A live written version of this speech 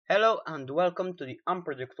Hello and welcome to the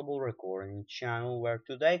Unpredictable Recording channel where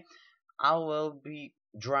today I will be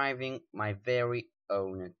driving my very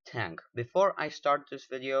own tank. Before I start this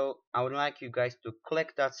video, I would like you guys to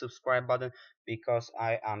click that subscribe button because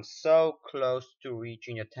I am so close to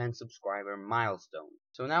reaching a 10 subscriber milestone.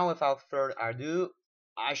 So now without further ado,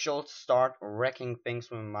 I shall start wrecking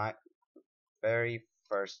things with my very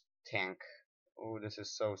first tank. Oh, this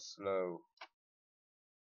is so slow.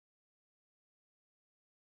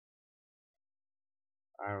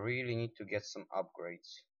 I really need to get some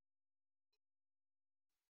upgrades.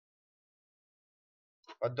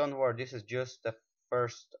 But don't worry, this is just the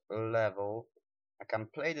first level. I can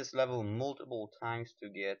play this level multiple times to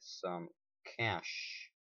get some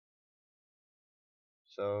cash.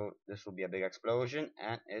 So this will be a big explosion,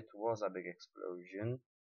 and it was a big explosion.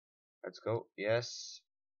 Let's go. Yes.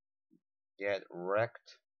 Get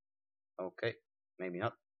wrecked. Okay. Maybe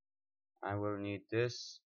not. I will need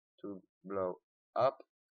this to blow up.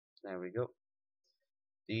 There we go.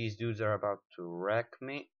 These dudes are about to wreck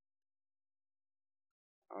me.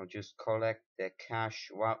 I'll just collect the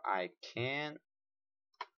cash while I can.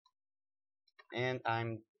 And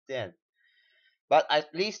I'm dead. But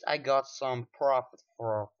at least I got some profit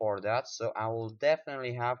for that, so I will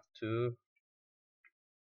definitely have to.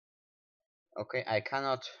 Okay, I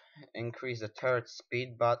cannot increase the turret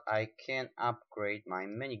speed, but I can upgrade my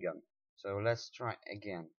minigun. So let's try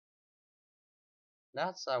again.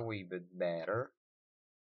 That's a wee bit better.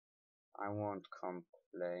 I won't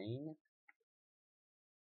complain.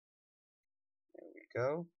 There we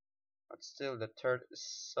go. But still the turret is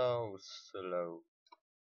so slow.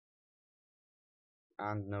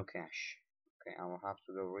 And no cash. Okay, I will have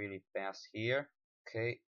to go really fast here.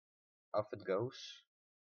 Okay, off it goes.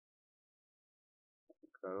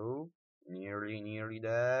 Go. Nearly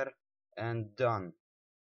there. And done.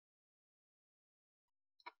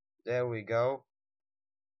 There we go.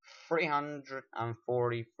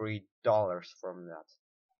 $343 from that.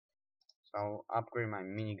 So I'll upgrade my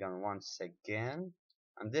minigun once again.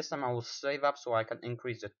 And this time I will save up so I can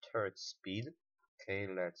increase the turret speed. Okay,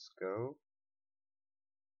 let's go.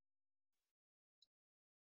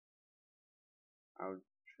 I'll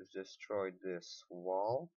just destroy this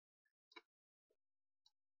wall.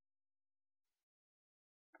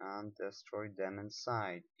 And destroy them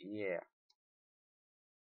inside. Yeah.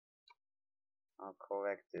 I'll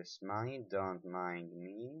collect this money. Don't mind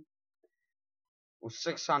me. Oh,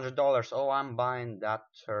 $600. Oh, I'm buying that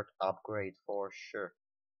third upgrade for sure.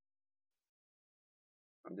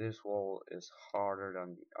 And this wall is harder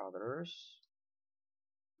than the others.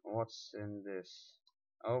 What's in this?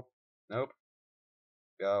 Oh, nope.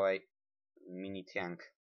 Go away. Mini tank.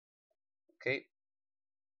 Okay.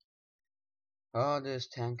 Oh, this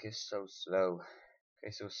tank is so slow. Okay,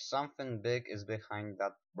 so something big is behind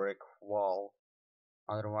that brick wall.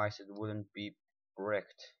 Otherwise, it wouldn't be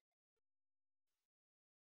bricked.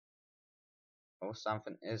 Oh,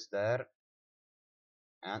 something is there.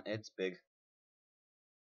 And it's big.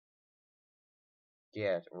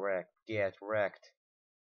 Get wrecked. Get wrecked.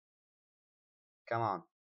 Come on.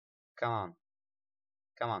 Come on.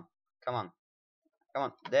 Come on. Come on. Come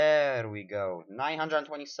on. There we go.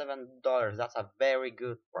 $927. That's a very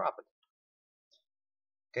good profit.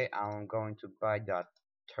 Okay, I'm going to buy that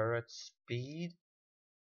turret speed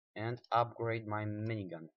and upgrade my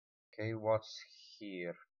minigun. Okay, what's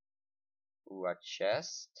here? Ooh, a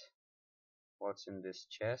chest. What's in this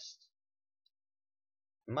chest?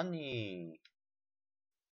 Money.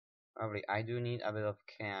 Lovely. I do need a bit of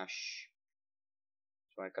cash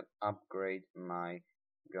so I can upgrade my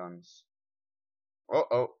guns. Oh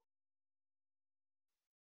oh.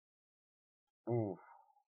 Ooh.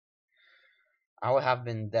 I would have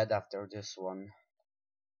been dead after this one.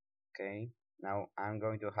 Okay. Now I'm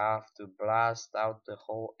going to have to blast out the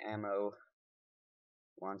whole ammo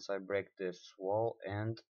once I break this wall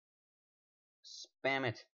and spam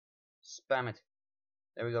it. Spam it.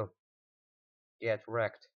 There we go. Get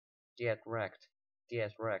wrecked. Get wrecked.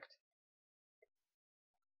 Get wrecked.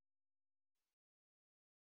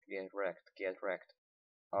 Get wrecked. Get wrecked.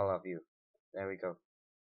 All of you. There we go.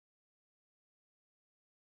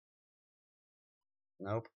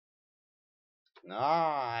 Nope. No,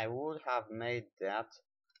 I would have made that.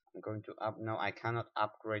 I'm going to up. No, I cannot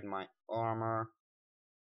upgrade my armor.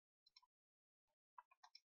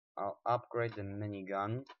 I'll upgrade the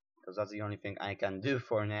minigun because that's the only thing I can do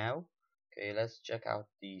for now. Okay, let's check out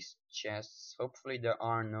these chests. Hopefully there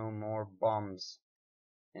are no more bombs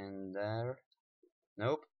in there.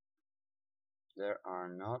 Nope, there are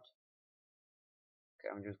not. Okay,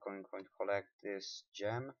 I'm just going to collect this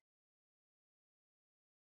gem.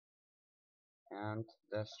 and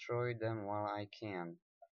destroy them while I can.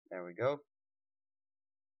 There we go.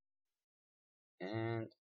 And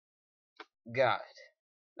got it.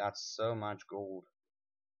 That's so much gold.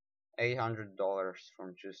 $800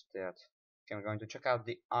 from just that. Okay, I'm going to check out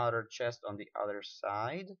the other chest on the other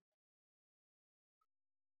side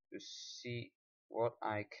to see what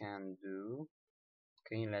I can do.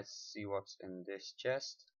 Okay, let's see what's in this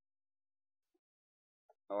chest.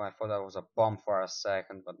 Oh, I thought that was a bomb for a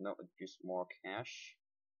second, but no, it used more cash.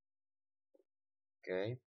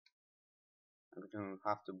 Okay, I'm going to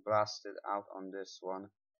have to blast it out on this one.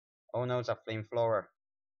 Oh no, it's a flamethrower.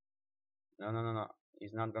 No, no, no, no.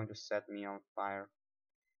 He's not going to set me on fire,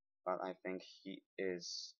 but I think he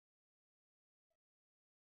is.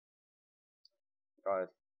 Got it.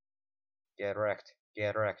 Get wrecked.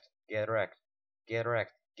 Get wrecked. Get wrecked. Get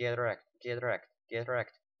wrecked. Get wrecked. Get wrecked. Get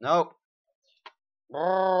wrecked. Nope.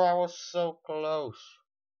 Brrr, I was so close.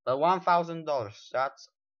 But $1,000. That's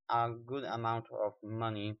a good amount of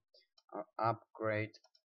money. I'll upgrade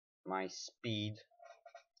my speed,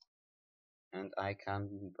 and I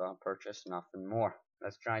can purchase nothing more.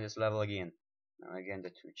 Let's try this level again. Now again, the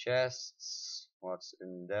two chests. What's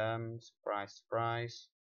in them? Surprise, surprise.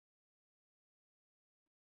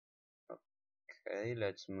 Okay,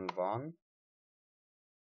 let's move on.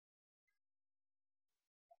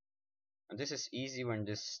 And this is easy when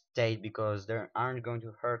this state because they aren't going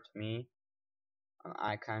to hurt me. And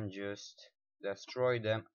I can just destroy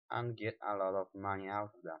them and get a lot of money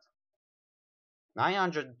out of that.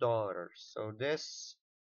 $900. So this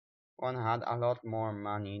one had a lot more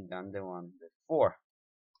money than the one before.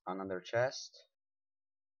 Another chest.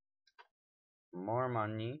 More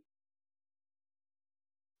money.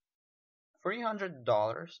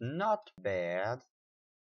 $300. Not bad.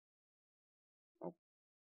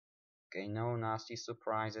 Okay, no nasty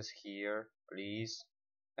surprises here, please.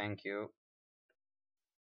 Thank you.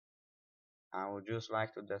 I would just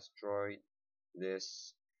like to destroy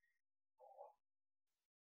this.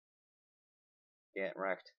 Get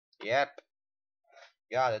wrecked. Yep,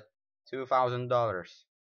 got it. $2,000.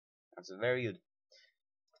 That's very good.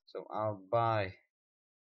 So I'll buy.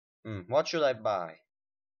 What should I buy?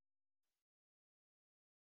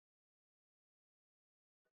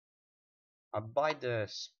 I'll buy the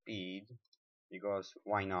speed because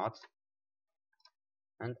why not?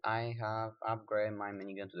 And I have upgraded my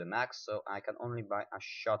minigun to the max, so I can only buy a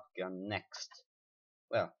shotgun next.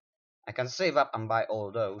 Well, I can save up and buy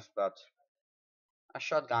all those, but a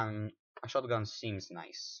shotgun, seems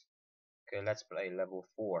nice. Okay, let's play level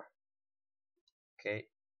 4. Okay,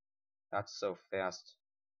 that's so fast.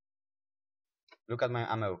 Look at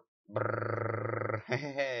my ammo. Brrrr,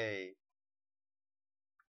 hey.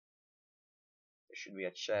 There should be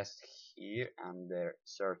a chest here, and there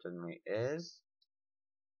certainly is.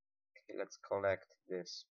 Okay, let's collect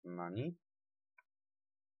this money.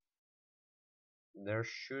 There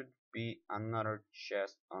should be another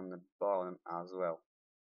chest on the bottom as well.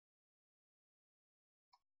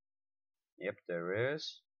 Yep, there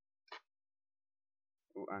is.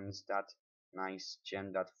 Who owns that nice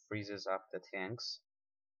gem that freezes up the tanks?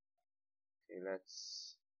 Okay,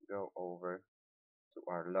 let's go over to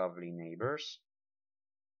our lovely neighbors.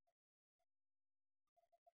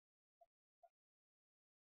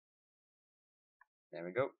 There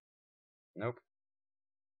we go. Nope.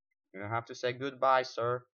 You have to say goodbye,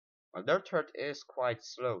 sir. Well, their turret is quite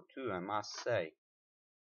slow too, I must say.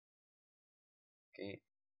 Okay.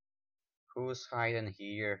 Who's hiding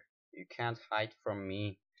here? You can't hide from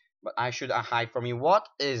me. But I should hide from you. What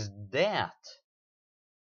is that?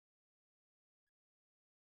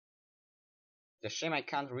 The shame I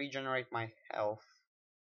can't regenerate my health.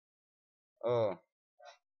 Oh.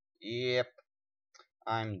 Yep.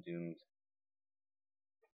 I'm doomed.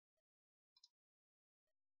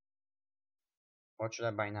 What should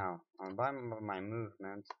I buy now? I'll buy my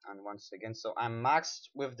movement, and once again, so I'm maxed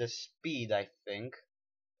with the speed, I think.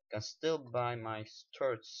 Can still buy my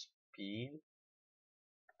third speed,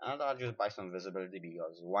 and I'll just buy some visibility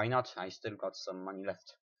because why not? I still got some money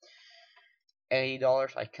left.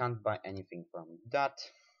 $80. I can't buy anything from that,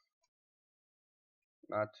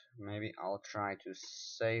 but maybe I'll try to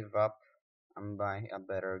save up and buy a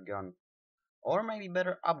better gun, or maybe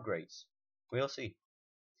better upgrades. We'll see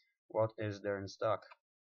what is there in stock.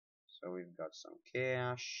 So we've got some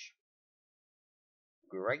cash.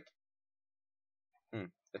 Great.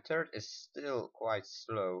 The third is still quite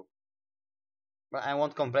slow, but I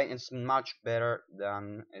won't complain, it's much better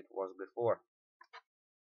than it was before.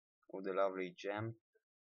 Oh, the lovely gem.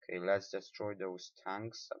 Okay, let's destroy those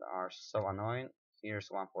tanks that are so annoying. Here's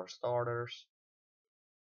one for starters.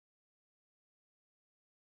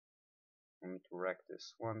 I'm going to wreck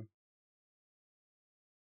this one.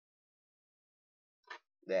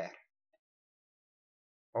 There.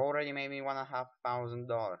 Already made me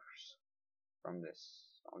 $1,500 from this.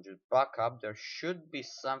 I'll just back up. There should be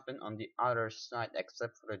something on the other side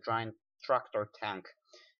except for the giant tractor tank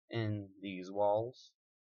in these walls.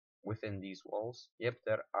 Within these walls. Yep,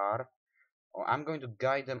 there are. Oh, I'm going to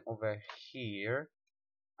guide them over here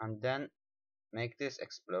and then make this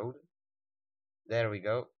explode. There we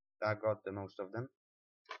go. I got the most of them.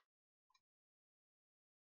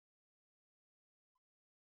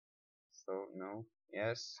 So no,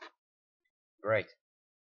 yes, great.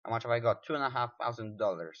 How much have I got? $2,500.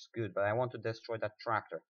 Good, but I want to destroy that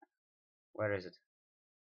tractor. Where is it?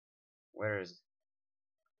 Where is it?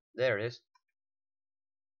 There it is.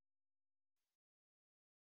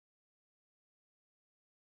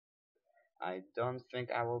 I don't think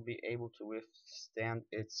I will be able to withstand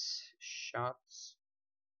its shots.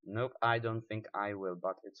 Nope, I don't think I will,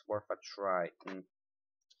 but it's worth a try.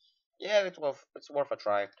 Yeah, it's worth a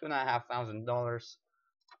try. $2,500.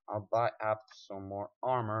 I'll buy up some more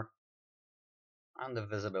armor and the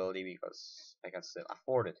visibility because I can still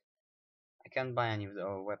afford it. I can't buy any of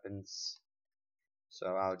the weapons,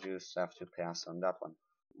 so I'll just have to pass on that one.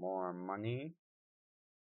 More money.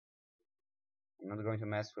 I'm not going to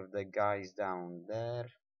mess with the guys down there.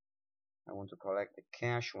 I want to collect the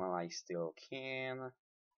cash while I still can.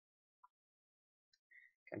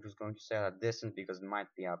 I'm just going to stay at a distance because it might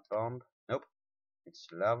be a bomb. Nope, it's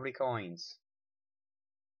lovely coins.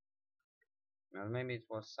 Well, maybe it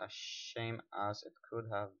was a shame as it could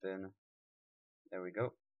have been. There we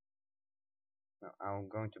go. Now I'm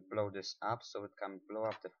going to blow this up so it can blow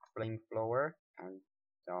up the flamethrower and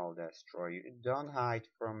I'll destroy you. Don't hide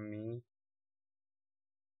from me.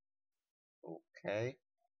 Okay.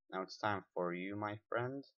 Now it's time for you, my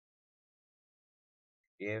friend.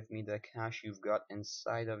 Give me the cash you've got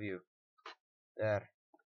inside of you. There.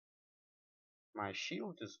 My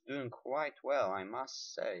shield is doing quite well, I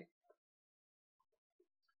must say.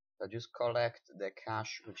 So just collect the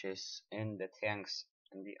cash which is in the tanks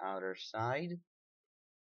on the other side.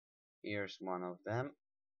 Here's one of them.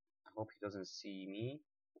 I hope he doesn't see me.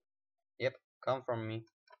 Yep, come from me.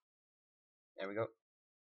 There we go.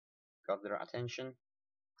 Got their attention.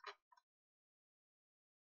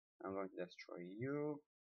 I'm going to destroy you.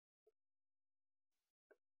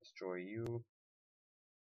 Destroy you.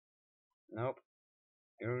 Nope.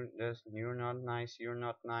 You're not nice. You're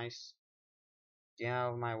not nice. Get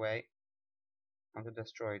out of my way. I'm going to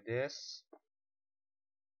destroy this.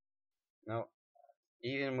 No.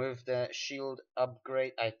 Even with the shield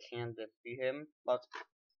upgrade, I can't defeat him. But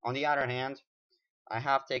on the other hand, I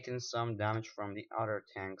have taken some damage from the other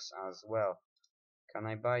tanks as well. Can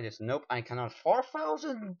I buy this? Nope, I cannot.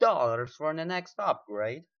 $4,000 for the next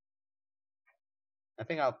upgrade. I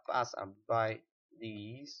think I'll pass. I'll buy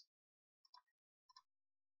these.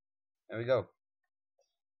 There we go.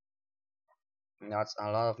 That's a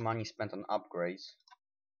lot of money spent on upgrades.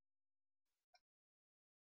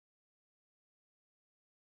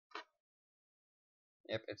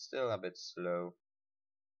 Yep, it's still a bit slow.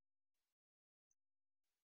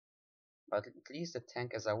 But at least the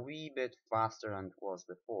tank is a wee bit faster than it was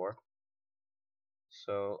before.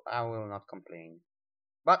 So I will not complain.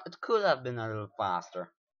 But it could have been a little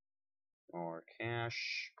faster. More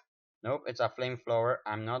cash. Nope, it's a flamethrower.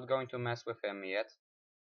 I'm not going to mess with him yet.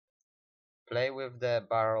 Play with the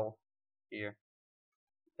barrel here.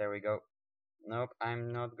 There we go. Nope,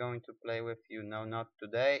 I'm not going to play with you. No, not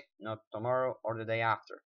today, not tomorrow, or the day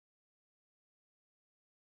after.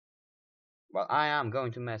 But I am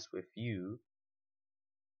going to mess with you.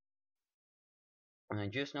 And I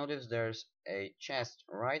just noticed there's a chest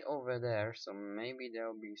right over there, so maybe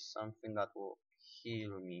there'll be something that will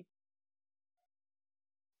heal me.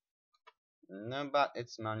 No, but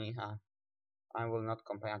it's money, huh? I will not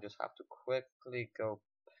complain. I just have to quickly go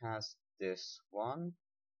past this one.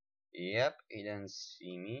 Yep, he didn't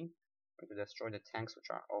see me. I'm going to destroy the tanks which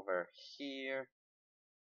are over here.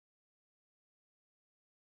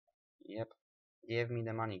 Yep. Give me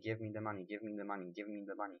the money, give me the money, give me the money, give me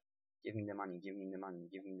the money. Give me the money, give me the money,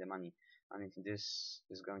 give me the money. And this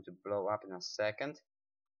is going to blow up in a second.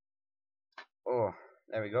 Oh,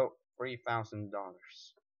 there we go. $3,000.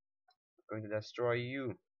 Going to destroy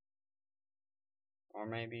you. Or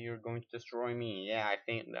maybe you're going to destroy me. Yeah, I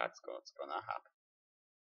think that's what's gonna happen.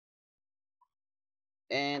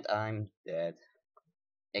 And I'm dead.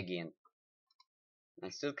 Again. I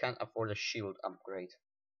still can't afford a shield upgrade.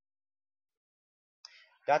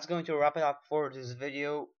 That's going to wrap it up for this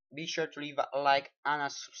video. Be sure to leave a like and a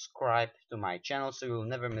subscribe to my channel so you'll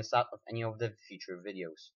never miss out on any of the future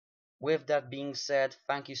videos. with that being said,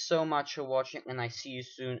 thank you so much for watching, and I see you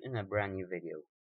soon in a brand new video.